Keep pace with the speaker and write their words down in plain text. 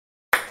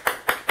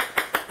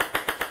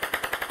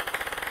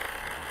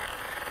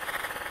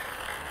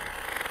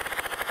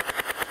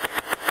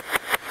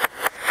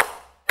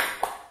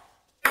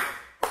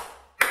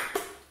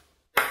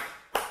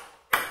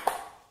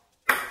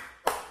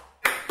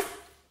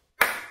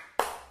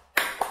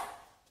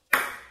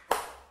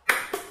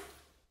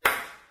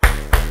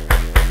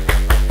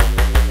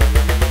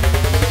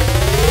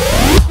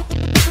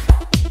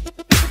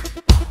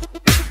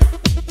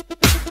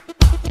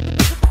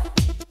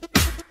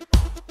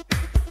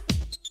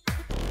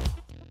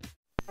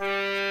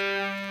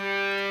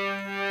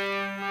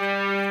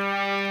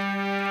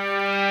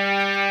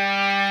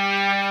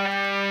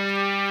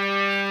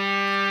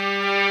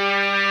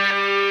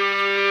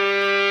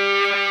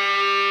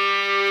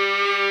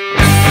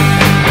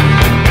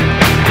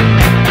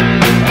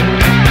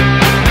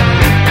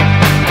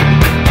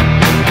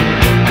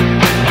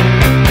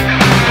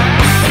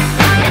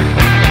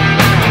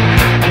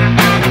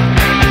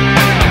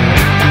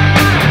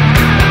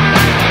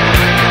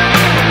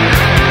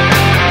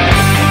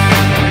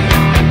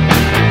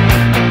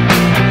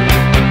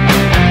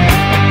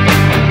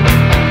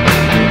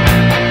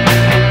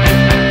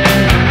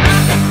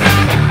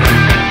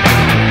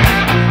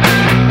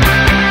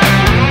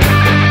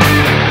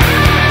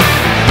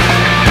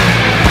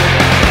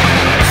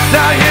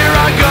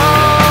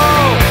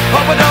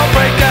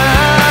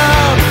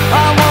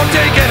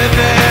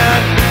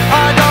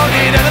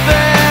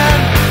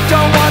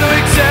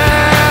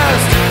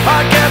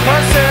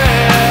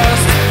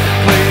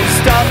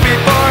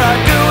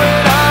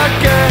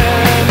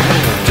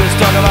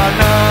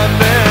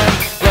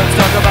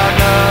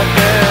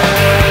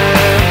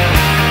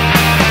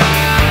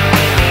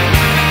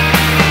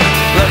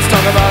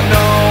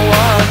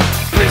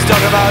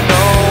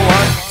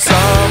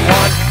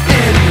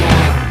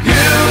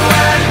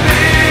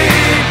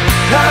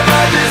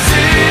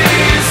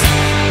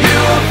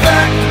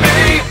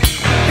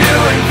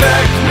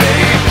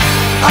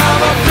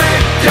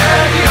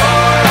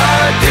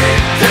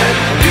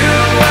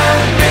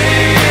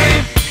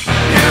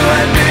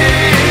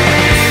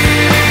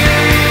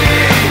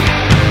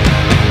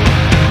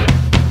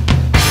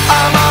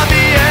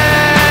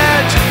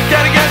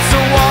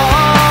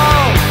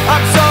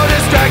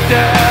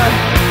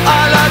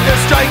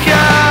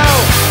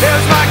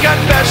my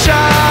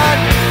confession.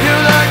 You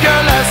learned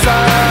your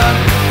lesson.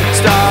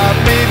 Stop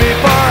me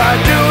before I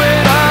do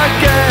it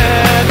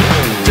again.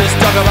 Just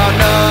talk about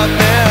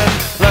nothing.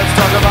 Let's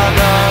talk about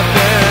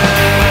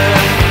nothing.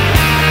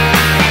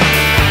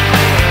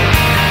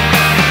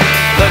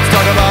 Let's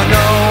talk about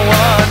no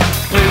one.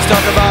 Please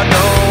talk about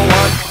no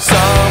one.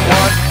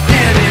 Someone,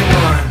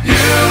 anyone. You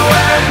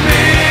and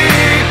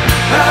me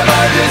have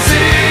a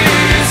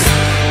disease.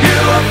 You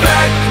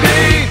affect me.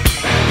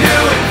 You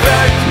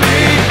infect me.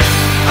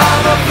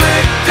 I'm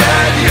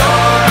afflicted.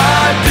 You're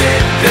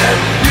addicted.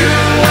 You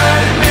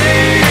and me.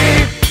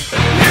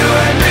 You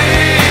and me.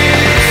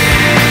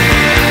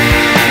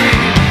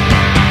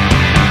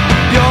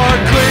 You're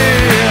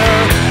clear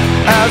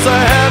as a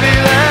heavy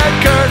lead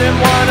curtain.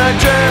 Wanna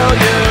jail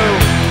you.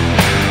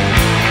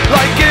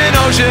 Like an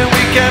ocean,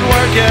 we can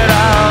work it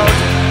out.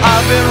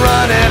 I've been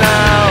running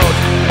out.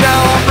 Now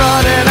I'm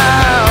running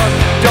out.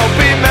 Don't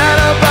be mad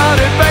about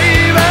it, baby.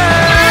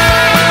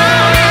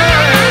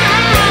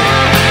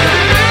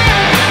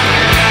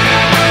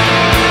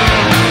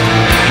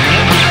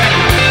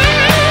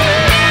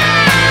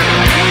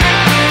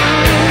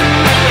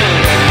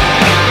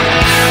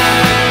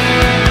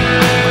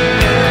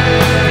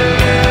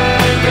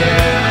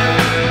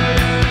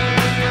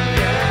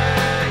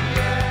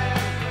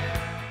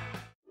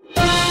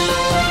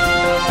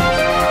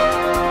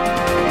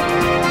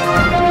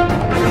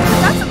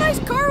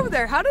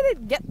 How did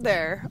it get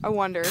there, I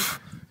wonder?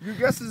 Your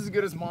guess is as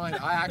good as mine.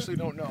 I actually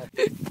don't know.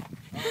 Dude,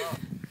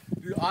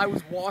 I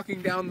was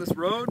walking down this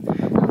road.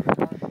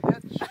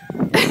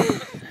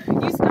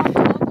 You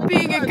stopped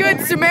being a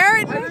good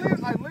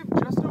Samaritan? I live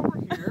just over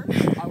here.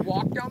 I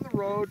walked down the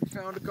road,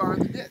 found a car in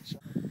the ditch.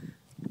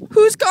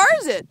 Whose car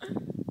is it?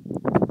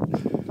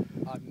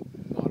 I'm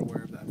not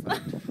aware of that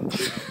fact.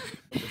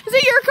 Is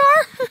it your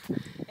car?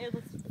 Is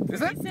it?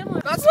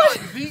 That's not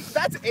the.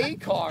 That's a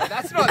car.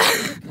 That's not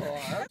the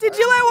car. Did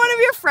you let one of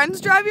your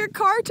friends drive your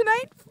car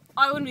tonight?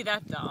 I wouldn't be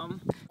that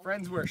dumb.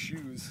 Friends wear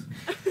shoes.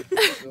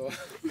 So.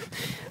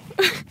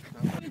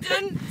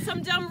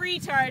 Some dumb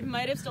retard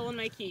might have stolen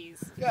my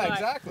keys. Yeah,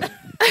 exactly.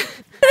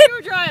 You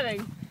were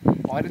driving.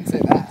 Well, I didn't say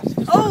that.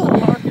 Oh!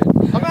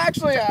 I'm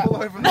actually.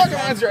 I'm not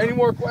gonna answer any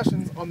more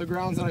questions on the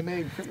grounds that I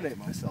may incriminate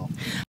myself.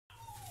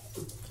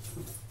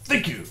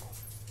 Thank you,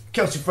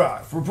 Kelsey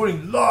Fry, for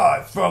reporting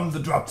live from the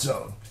drop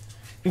zone.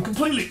 In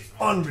completely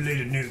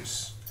unrelated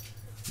news,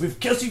 we have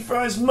Kelsey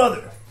Fry's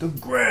mother, the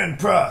grand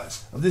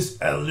prize of this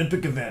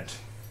Olympic event.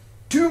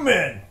 2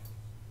 men,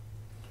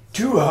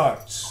 2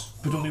 hearts,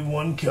 but only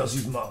one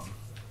Kelsey's mom.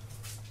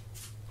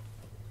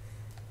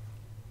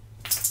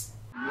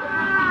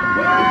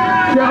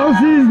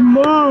 Kelsey's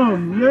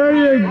mom, there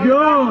you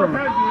go.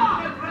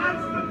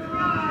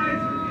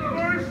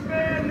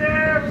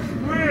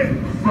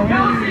 You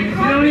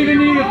don't even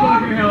need a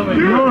fucking helmet.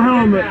 No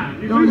helmet.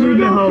 Don't need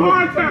the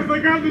helmet. Contest, I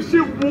got the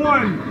shit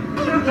won.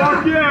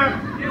 Fuck yeah.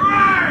 3,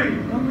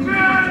 2,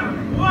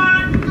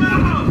 1, go!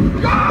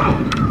 Go!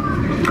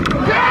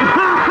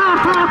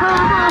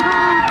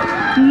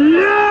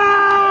 Yeah!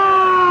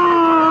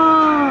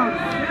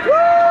 Woo!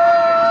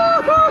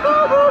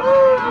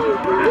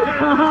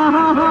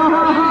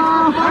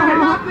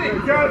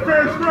 Got a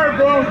fair square,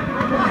 bro.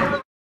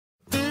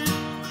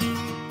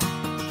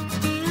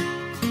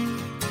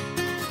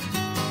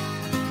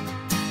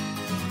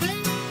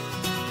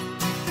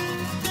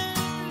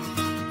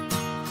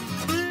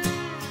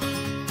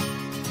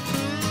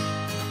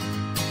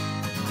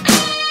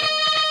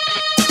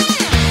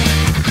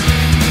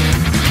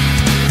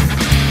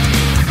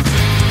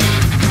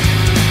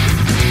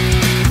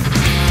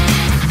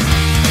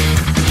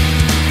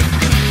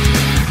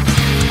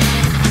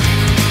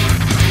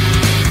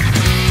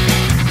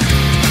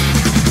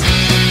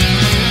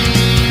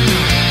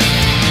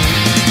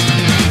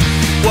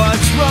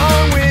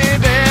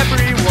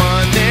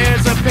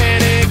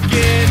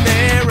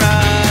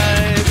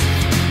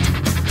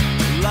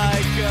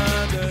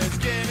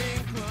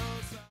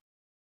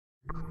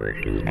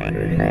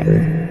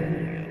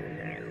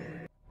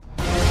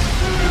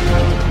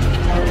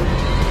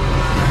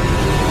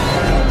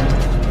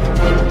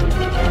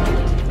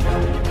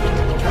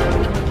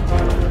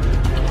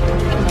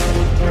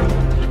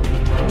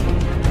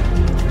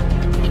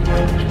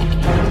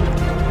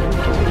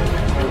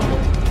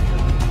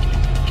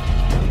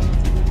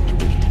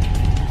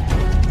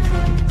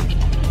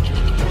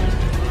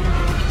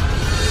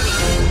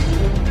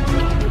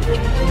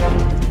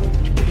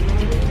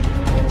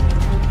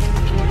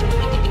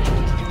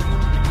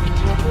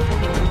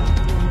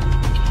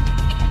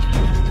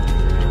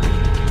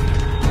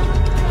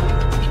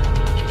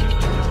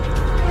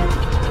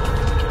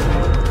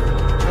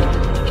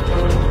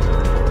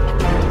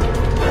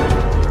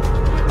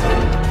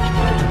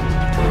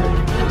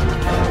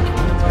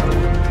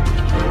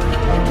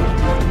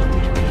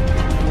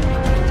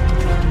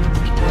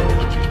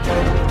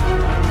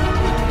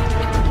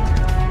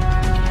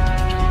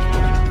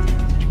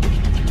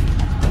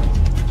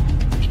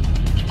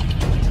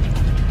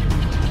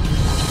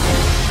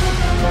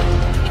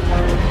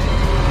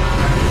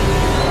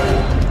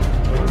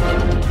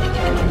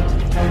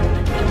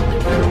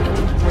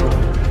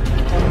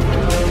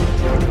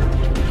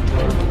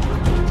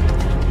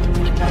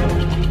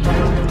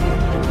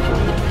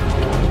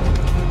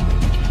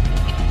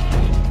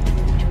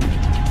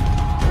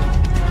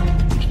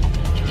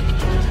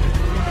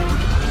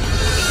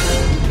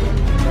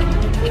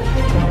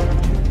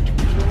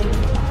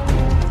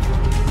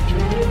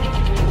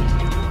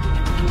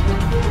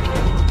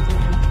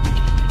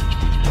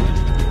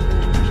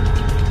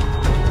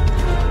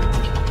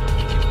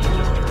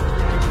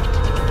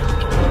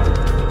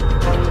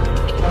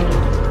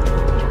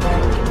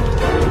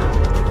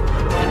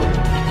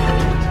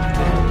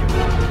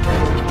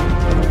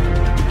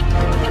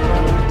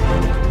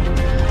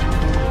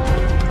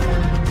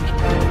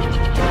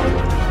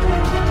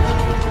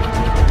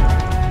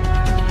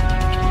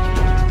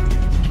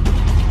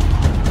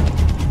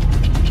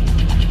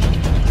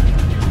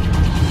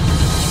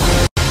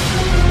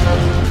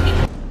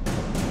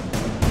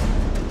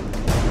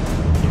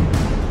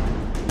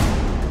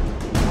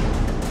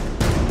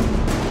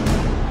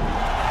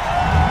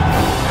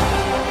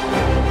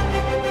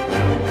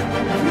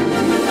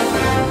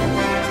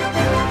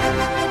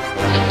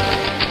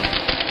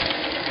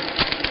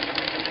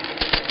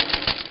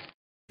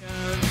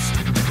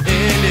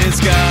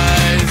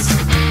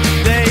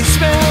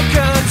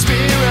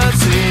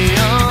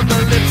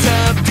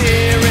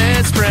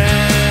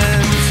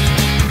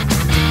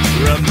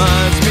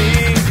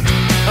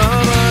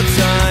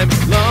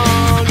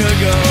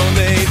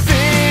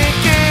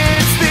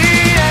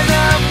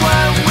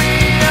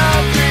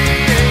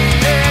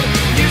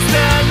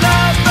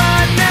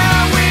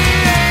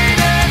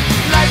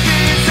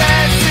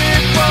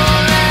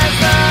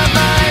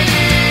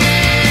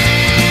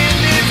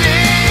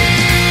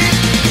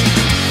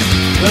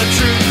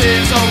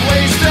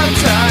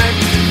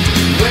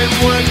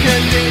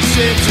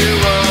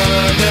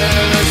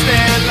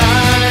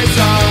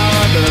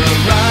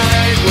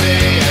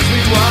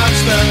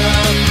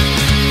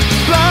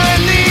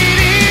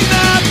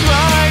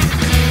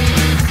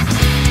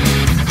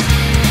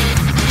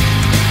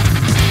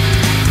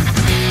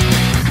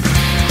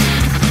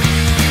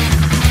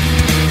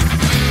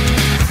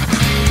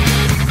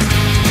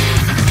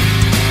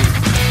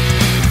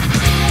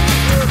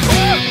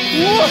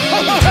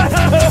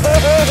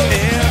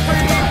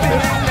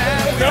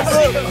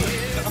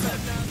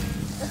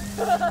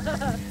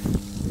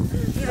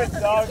 Even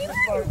dogs Keep are it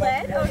fucked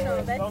wet. up. Oh no,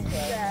 that's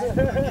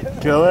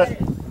bad. Kill it.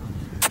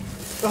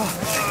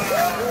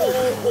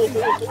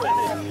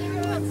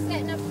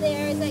 Setting up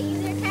there. Is that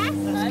you there, Cass?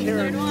 That's the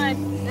third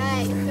one.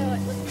 Nice. So it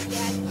looks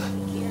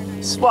like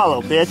Karen.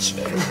 Swallow, bitch.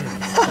 2,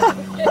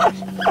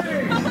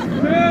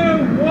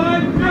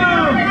 1, go!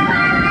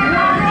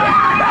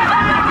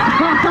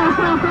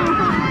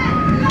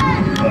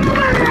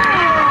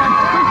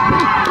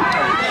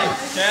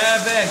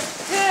 Kevin!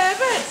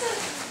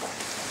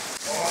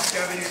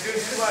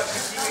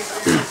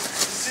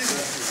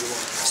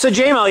 So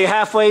JMO, you're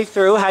halfway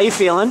through. How you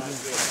feeling?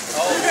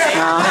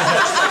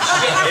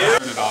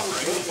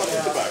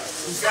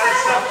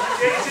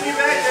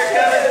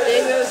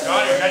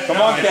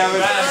 Come on,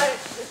 Kevin.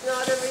 It's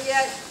not over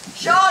yet.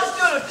 Sean's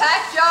doing a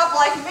pack job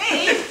like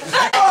me.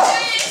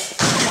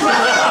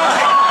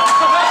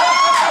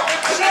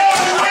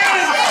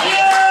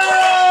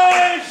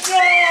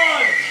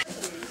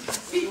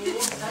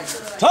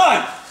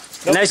 Time!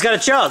 Now he's got a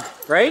chug,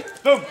 right?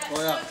 Hurry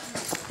up!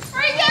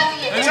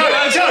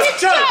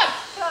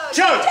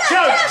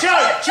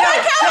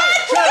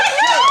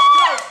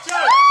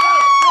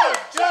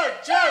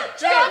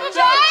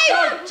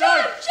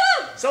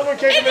 Someone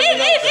kick him in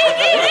the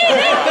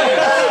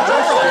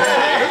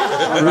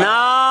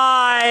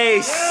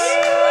Nice!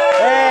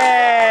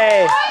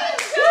 Hey!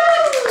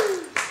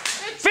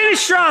 Finish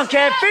strong,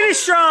 Kev. Finish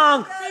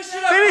strong.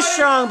 Finish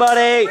strong,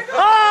 buddy.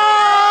 Oh!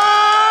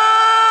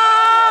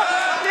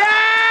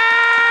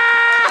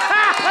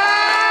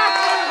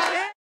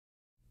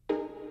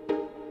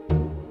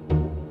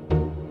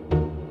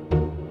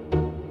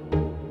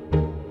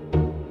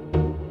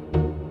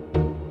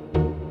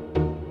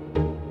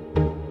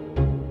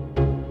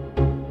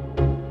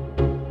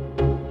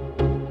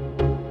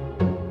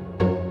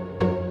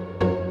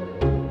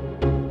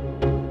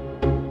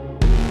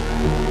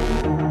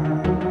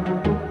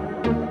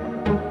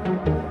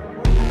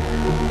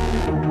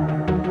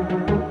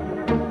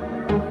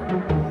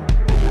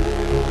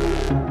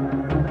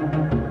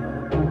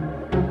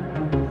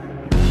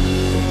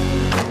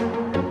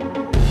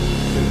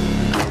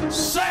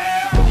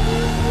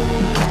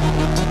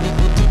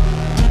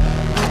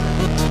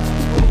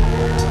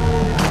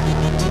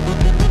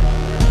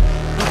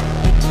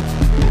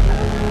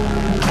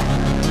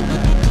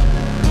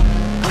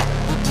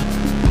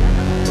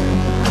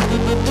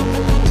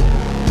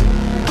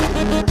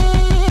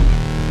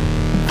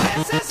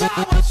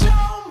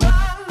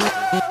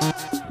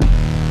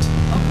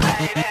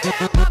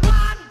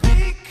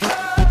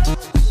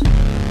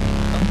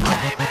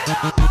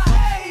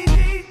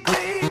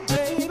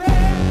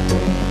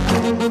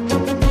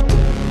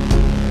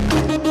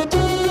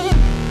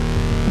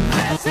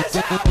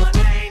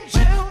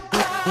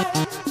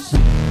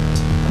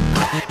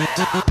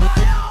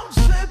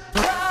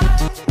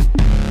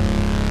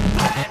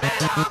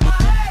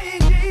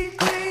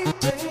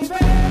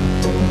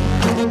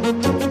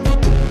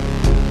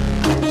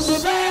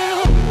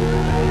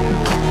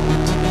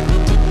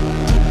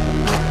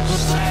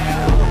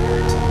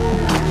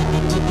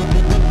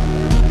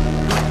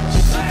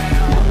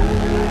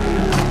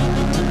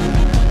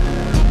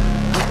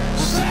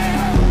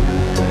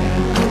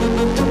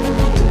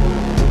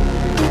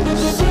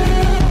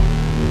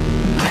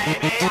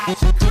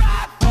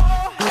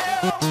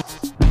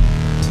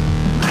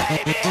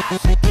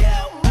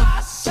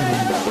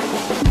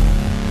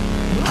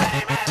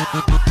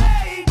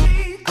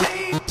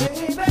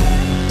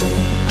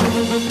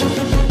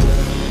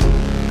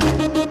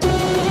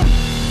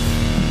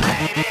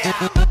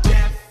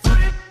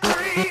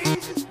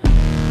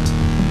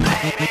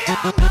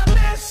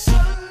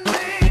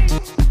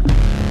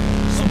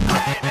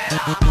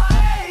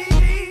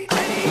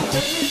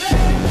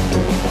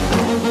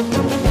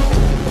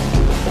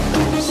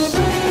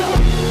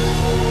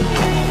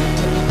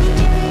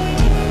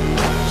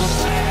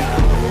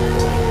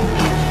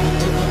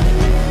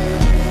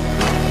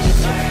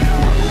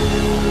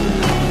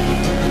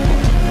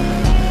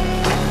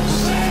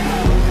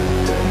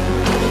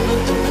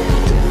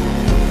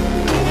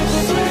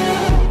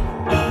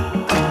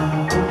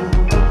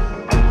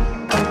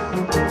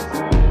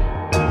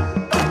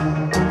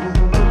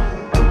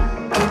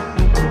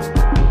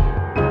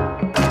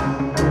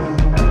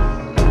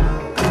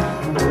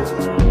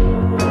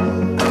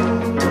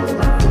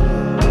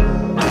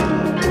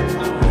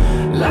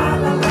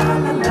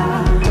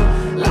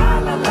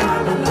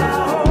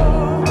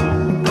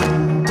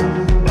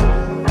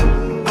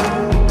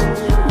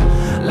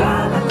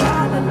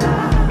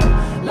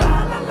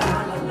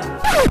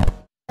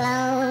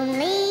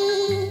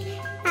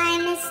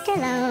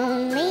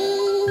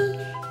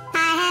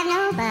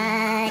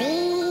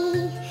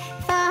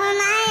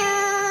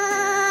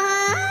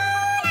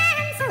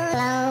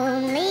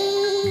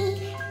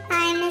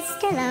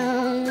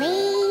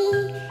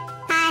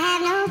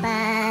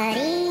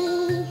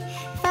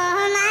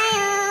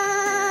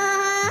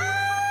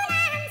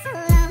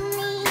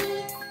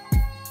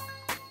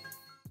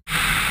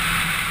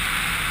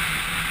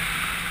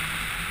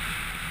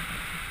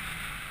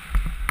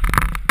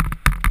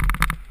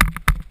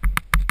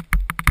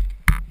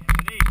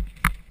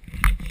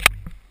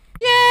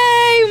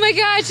 my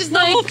gosh, it's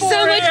like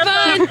so much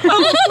fun.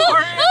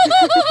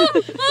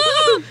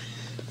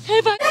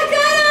 Hey, bye.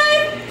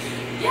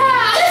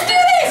 Yeah, let's do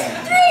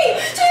this. 3,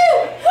 2, 1.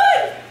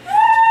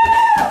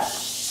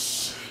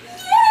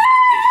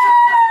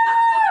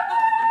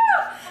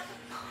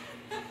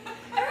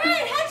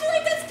 Alright, how'd you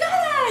like that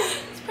skydive?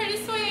 It's pretty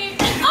sweet.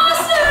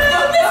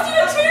 Awesome! Let's do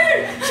a turn.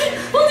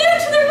 We'll do it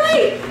to the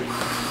right.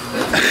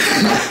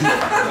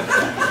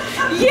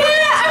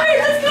 Yeah, alright,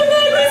 let's go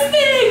land this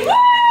thing. Woo!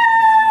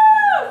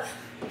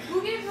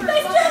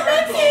 Nice job,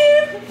 that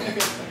team.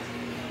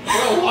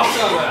 Well, watch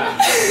on that.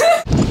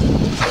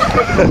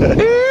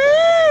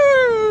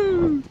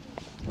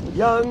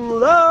 Young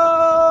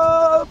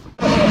love.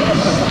 Push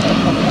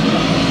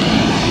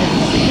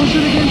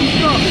it against the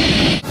stomach.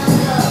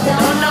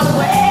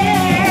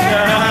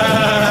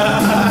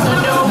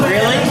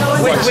 Really?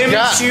 With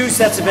women's shoes,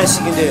 that's the best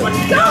you can do.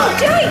 Go,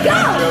 Joey, go!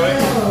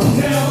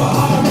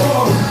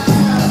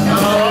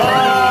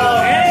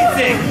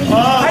 Anything.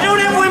 I don't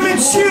have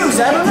women's shoes.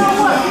 I don't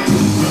know what.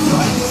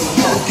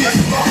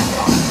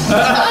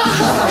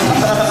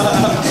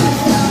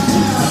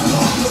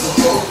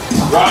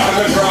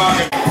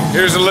 Rockin'.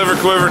 Here's the Liver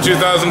Quiver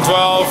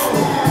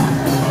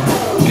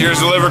 2012. Here's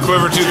the Liver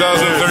Quiver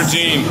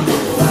 2013.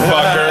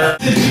 Fucker.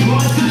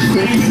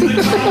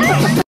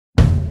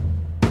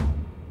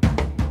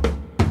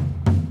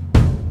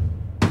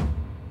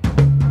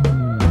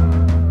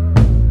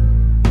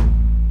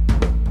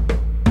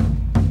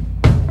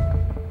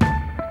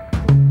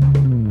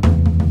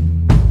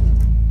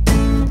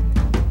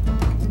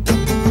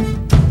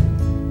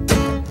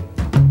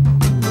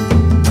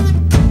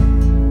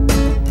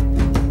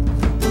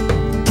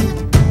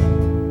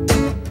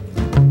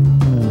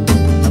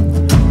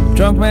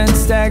 Drunk men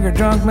stagger,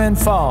 drunk men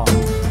fall.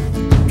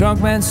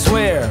 Drunk men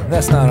swear,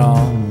 that's not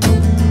all.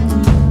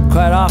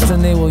 Quite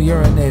often they will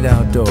urinate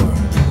outdoors.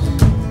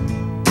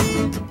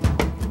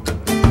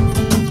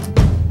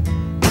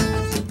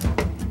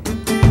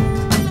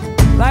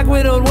 Like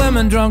widowed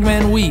women, drunk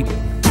men weep.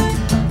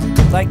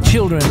 Like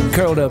children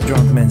curled up,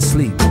 drunk men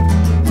sleep.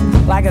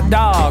 Like a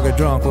dog, a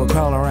drunk will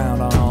crawl around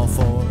all